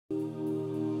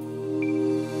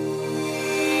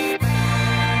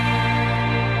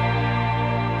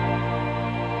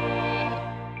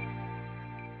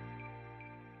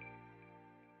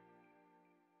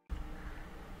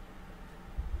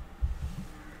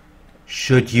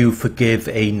Should you forgive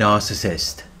a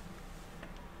narcissist?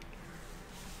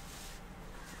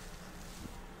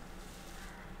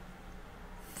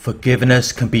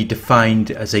 Forgiveness can be defined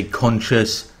as a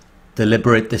conscious,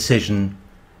 deliberate decision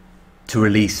to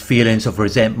release feelings of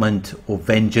resentment or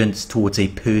vengeance towards a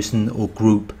person or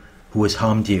group who has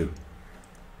harmed you.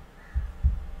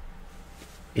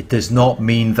 It does not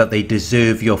mean that they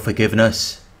deserve your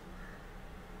forgiveness.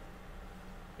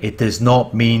 It does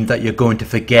not mean that you're going to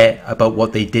forget about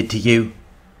what they did to you.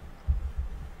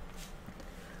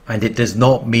 And it does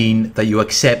not mean that you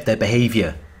accept their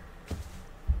behavior.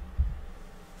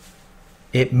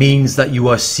 It means that you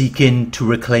are seeking to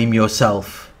reclaim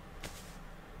yourself.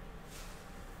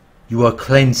 You are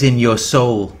cleansing your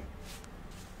soul.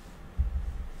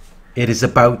 It is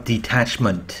about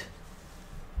detachment,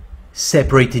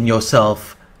 separating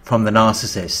yourself from the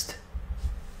narcissist.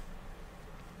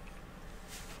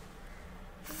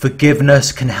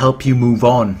 Forgiveness can help you move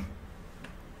on,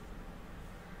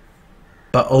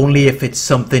 but only if it's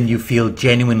something you feel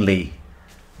genuinely.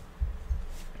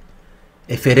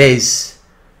 If it is,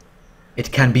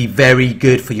 it can be very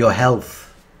good for your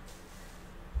health.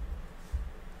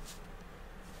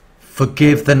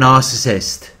 Forgive the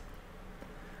narcissist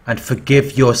and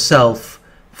forgive yourself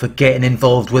for getting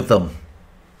involved with them.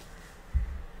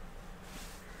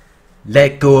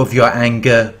 Let go of your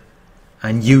anger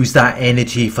and use that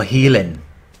energy for healing.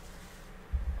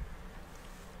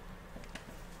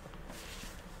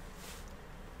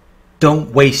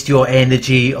 Don't waste your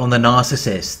energy on the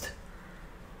narcissist.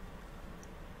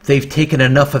 They've taken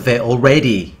enough of it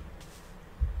already.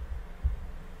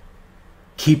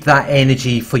 Keep that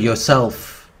energy for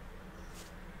yourself.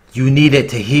 You need it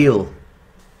to heal.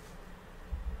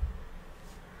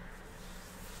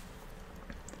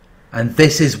 And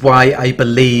this is why I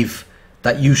believe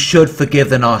that you should forgive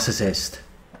the narcissist.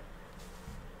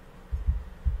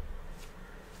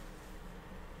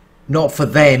 Not for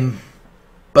them,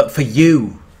 but for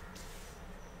you.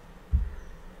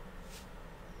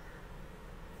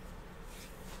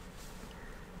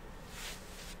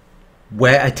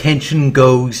 Where attention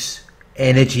goes,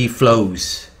 energy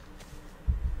flows.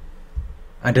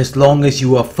 And as long as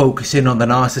you are focusing on the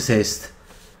narcissist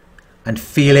and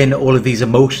feeling all of these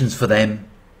emotions for them,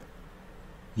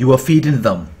 you are feeding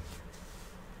them.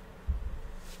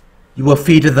 You are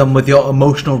feeding them with your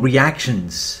emotional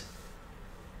reactions.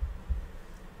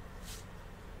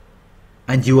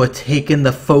 And you are taking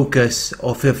the focus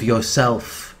off of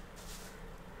yourself.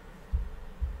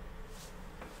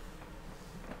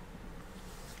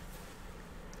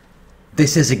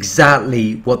 This is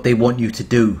exactly what they want you to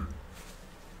do.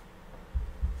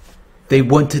 They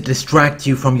want to distract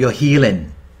you from your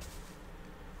healing.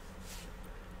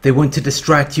 They want to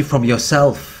distract you from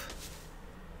yourself.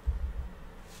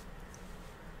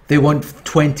 They want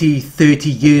 20, 30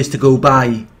 years to go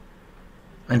by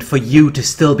and for you to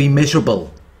still be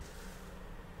miserable.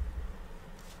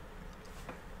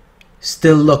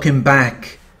 Still looking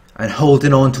back and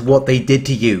holding on to what they did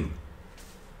to you.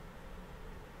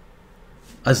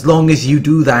 As long as you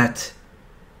do that,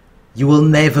 you will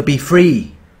never be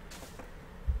free.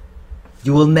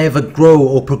 You will never grow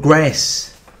or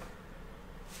progress.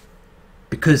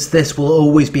 Because this will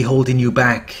always be holding you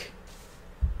back.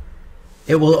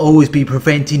 It will always be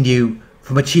preventing you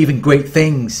from achieving great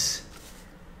things.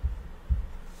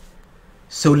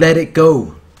 So let it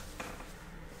go.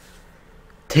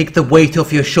 Take the weight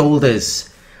off your shoulders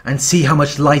and see how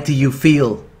much lighter you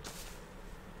feel.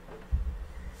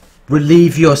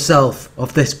 Relieve yourself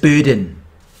of this burden.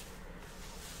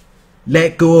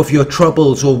 Let go of your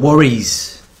troubles or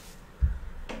worries.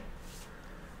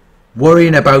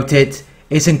 Worrying about it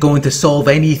isn't going to solve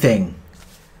anything.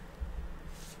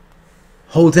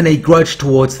 Holding a grudge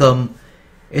towards them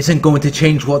isn't going to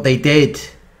change what they did.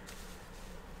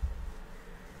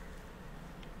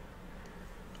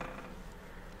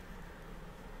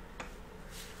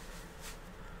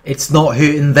 It's not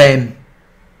hurting them.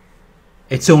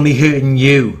 It's only hurting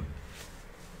you.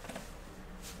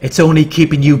 It's only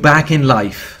keeping you back in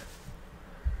life.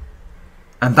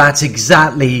 And that's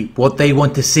exactly what they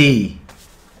want to see.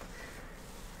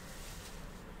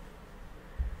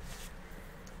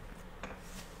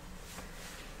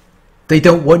 They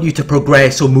don't want you to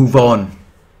progress or move on.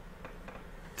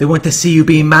 They want to see you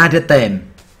being mad at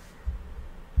them.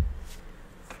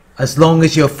 As long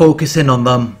as you're focusing on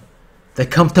them, they're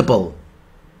comfortable.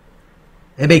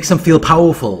 It makes them feel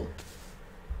powerful.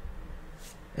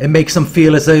 It makes them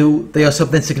feel as though they are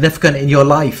something significant in your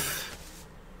life.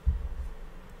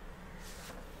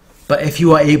 But if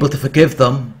you are able to forgive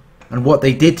them and what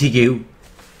they did to you,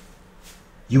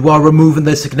 You are removing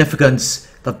the significance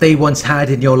that they once had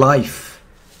in your life.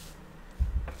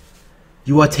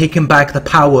 You are taking back the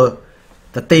power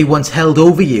that they once held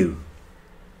over you.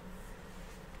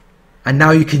 And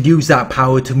now you can use that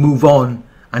power to move on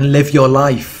and live your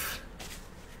life.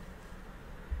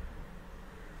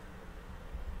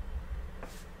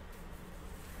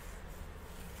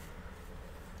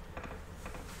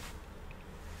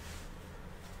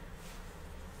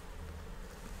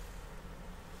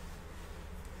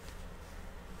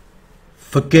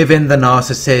 Forgiving the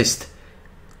narcissist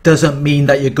doesn't mean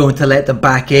that you're going to let them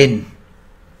back in.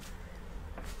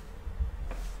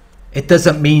 It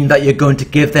doesn't mean that you're going to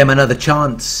give them another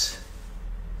chance.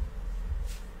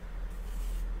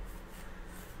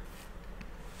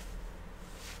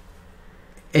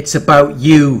 It's about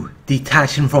you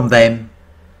detaching from them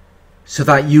so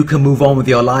that you can move on with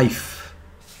your life.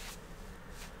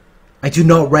 I do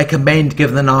not recommend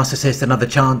giving the narcissist another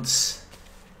chance.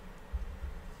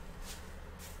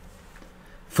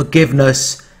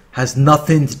 Forgiveness has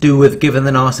nothing to do with giving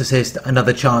the narcissist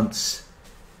another chance.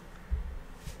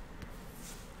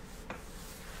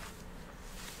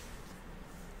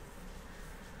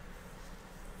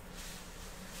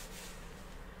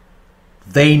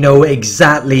 They know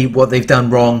exactly what they've done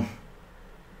wrong.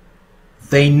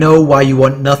 They know why you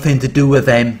want nothing to do with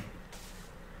them.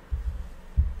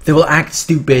 They will act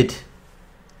stupid,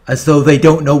 as though they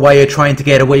don't know why you're trying to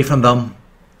get away from them.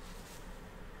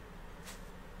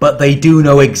 But they do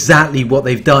know exactly what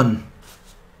they've done.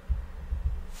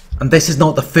 And this is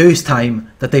not the first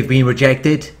time that they've been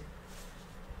rejected.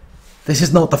 This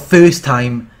is not the first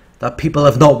time that people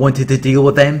have not wanted to deal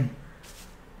with them.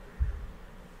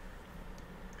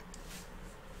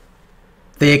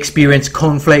 They experience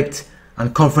conflict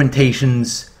and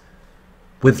confrontations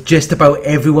with just about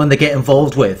everyone they get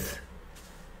involved with.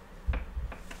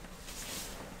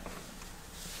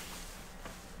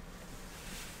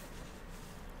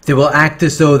 They will act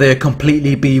as though they're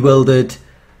completely bewildered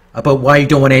about why you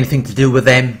don't want anything to do with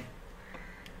them.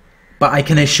 But I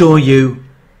can assure you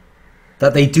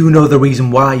that they do know the reason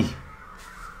why.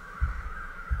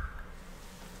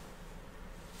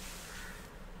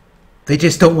 They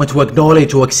just don't want to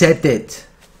acknowledge or accept it.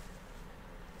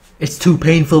 It's too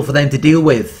painful for them to deal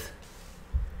with.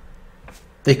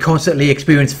 They constantly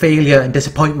experience failure and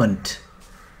disappointment.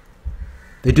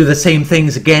 They do the same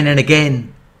things again and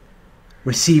again,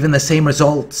 receiving the same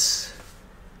results.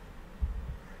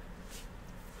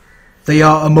 They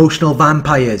are emotional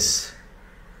vampires,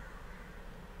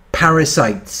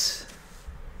 parasites.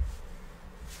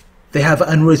 They have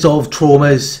unresolved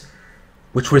traumas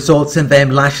which results in them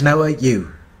lashing out at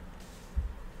you,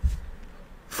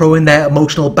 throwing their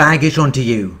emotional baggage onto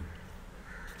you.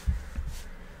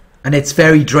 And it's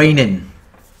very draining.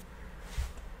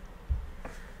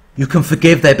 You can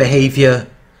forgive their behaviour,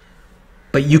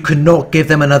 but you cannot give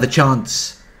them another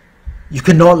chance. You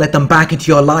cannot let them back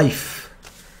into your life.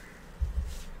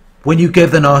 When you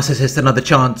give the narcissist another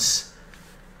chance,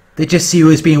 they just see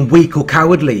you as being weak or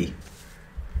cowardly.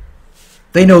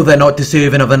 They know they're not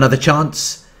deserving of another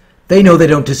chance. They know they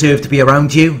don't deserve to be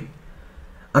around you.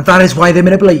 And that is why they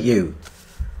manipulate you.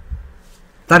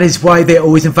 That is why they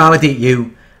always invalidate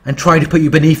you and try to put you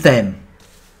beneath them.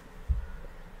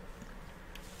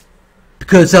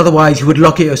 Because otherwise you would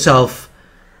look at yourself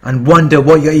and wonder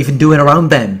what you're even doing around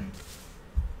them.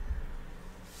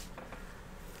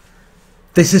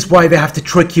 This is why they have to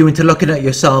trick you into looking at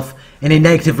yourself in a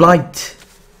negative light.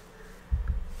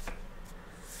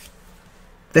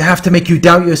 They have to make you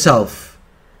doubt yourself.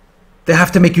 They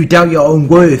have to make you doubt your own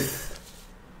worth.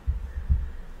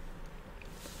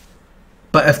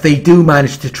 But if they do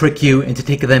manage to trick you into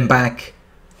taking them back,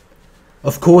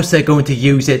 of course they're going to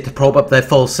use it to prop up their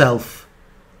false self.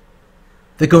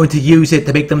 They're going to use it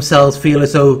to make themselves feel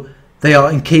as though they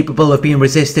are incapable of being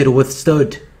resisted or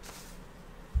withstood.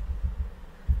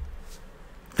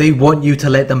 They want you to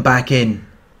let them back in.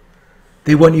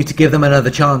 They want you to give them another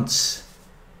chance.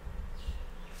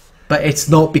 But it's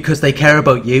not because they care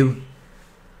about you.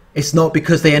 It's not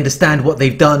because they understand what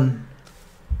they've done.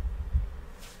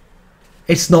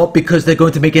 It's not because they're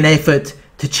going to make an effort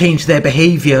to change their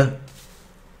behaviour.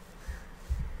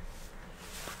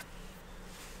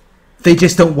 They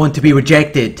just don't want to be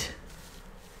rejected.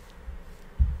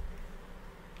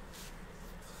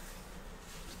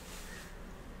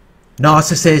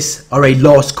 Narcissists are a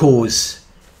lost cause.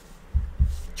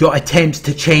 Your attempts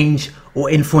to change or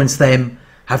influence them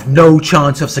have no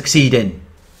chance of succeeding.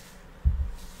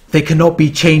 They cannot be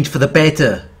changed for the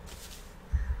better.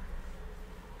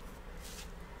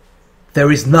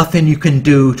 There is nothing you can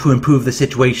do to improve the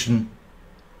situation.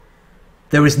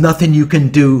 there is nothing you can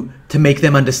do to make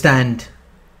them understand.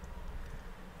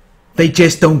 They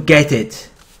just don't get it.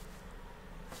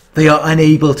 They are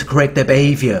unable to correct their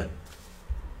behavior.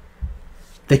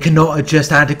 They cannot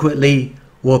adjust adequately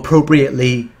or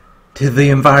appropriately to the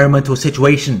environment or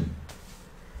situation.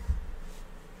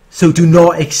 So do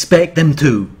not expect them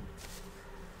to.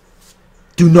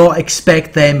 Do not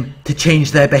expect them to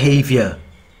change their behavior.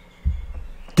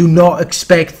 Do not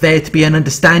expect there to be an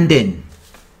understanding.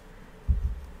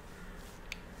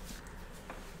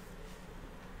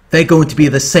 They're going to be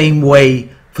the same way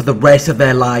for the rest of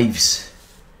their lives.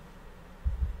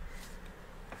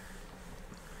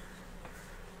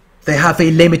 They have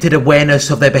a limited awareness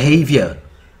of their behavior,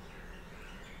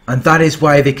 and that is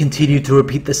why they continue to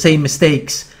repeat the same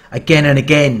mistakes again and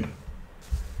again.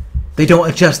 They don't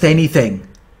adjust anything.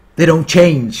 They don't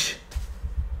change.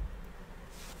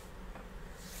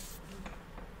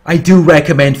 I do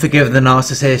recommend forgiving the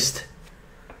narcissist,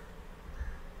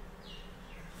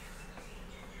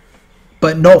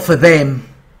 but not for them,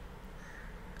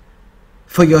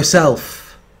 for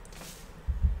yourself,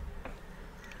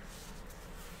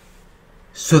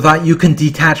 so that you can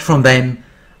detach from them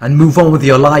and move on with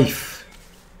your life.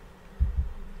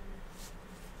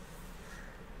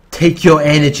 Take your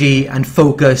energy and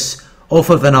focus off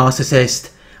of the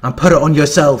narcissist and put it on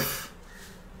yourself.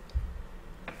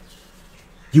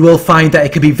 You will find that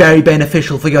it can be very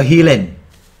beneficial for your healing.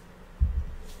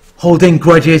 Holding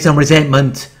grudges and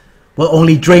resentment will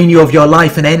only drain you of your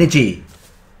life and energy.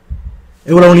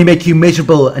 It will only make you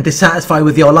miserable and dissatisfied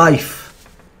with your life.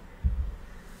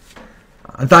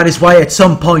 And that is why at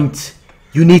some point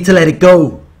you need to let it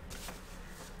go,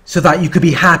 so that you could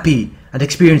be happy and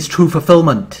experience true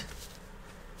fulfillment.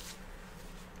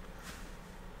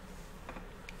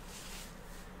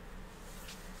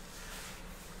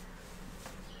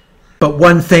 But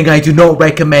one thing I do not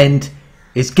recommend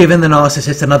is giving the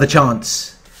narcissist another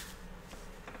chance.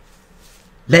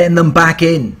 Letting them back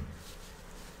in.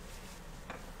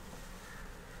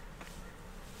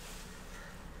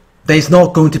 There's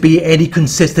not going to be any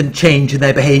consistent change in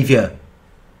their behavior.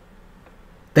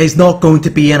 There's not going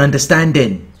to be an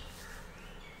understanding.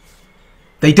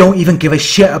 They don't even give a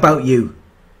shit about you.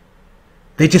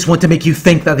 They just want to make you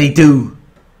think that they do,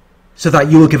 so that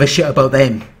you will give a shit about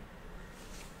them.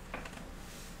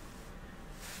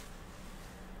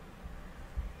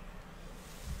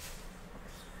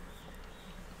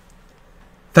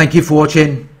 Thank you for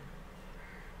watching.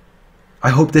 I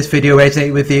hope this video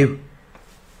resonated with you.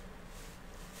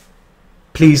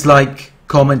 Please like,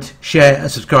 comment, share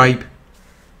and subscribe.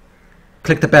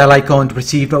 Click the bell icon to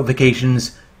receive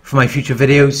notifications for my future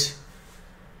videos.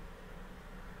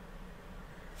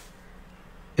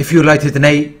 If you would like to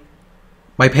donate,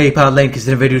 my PayPal link is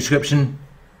in the video description.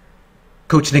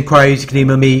 Coaching inquiries, you can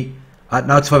email me at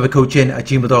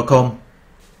narcsurvivorcoaching@gmail.com.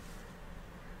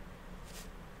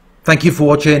 Thank you for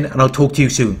watching, and I'll talk to you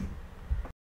soon.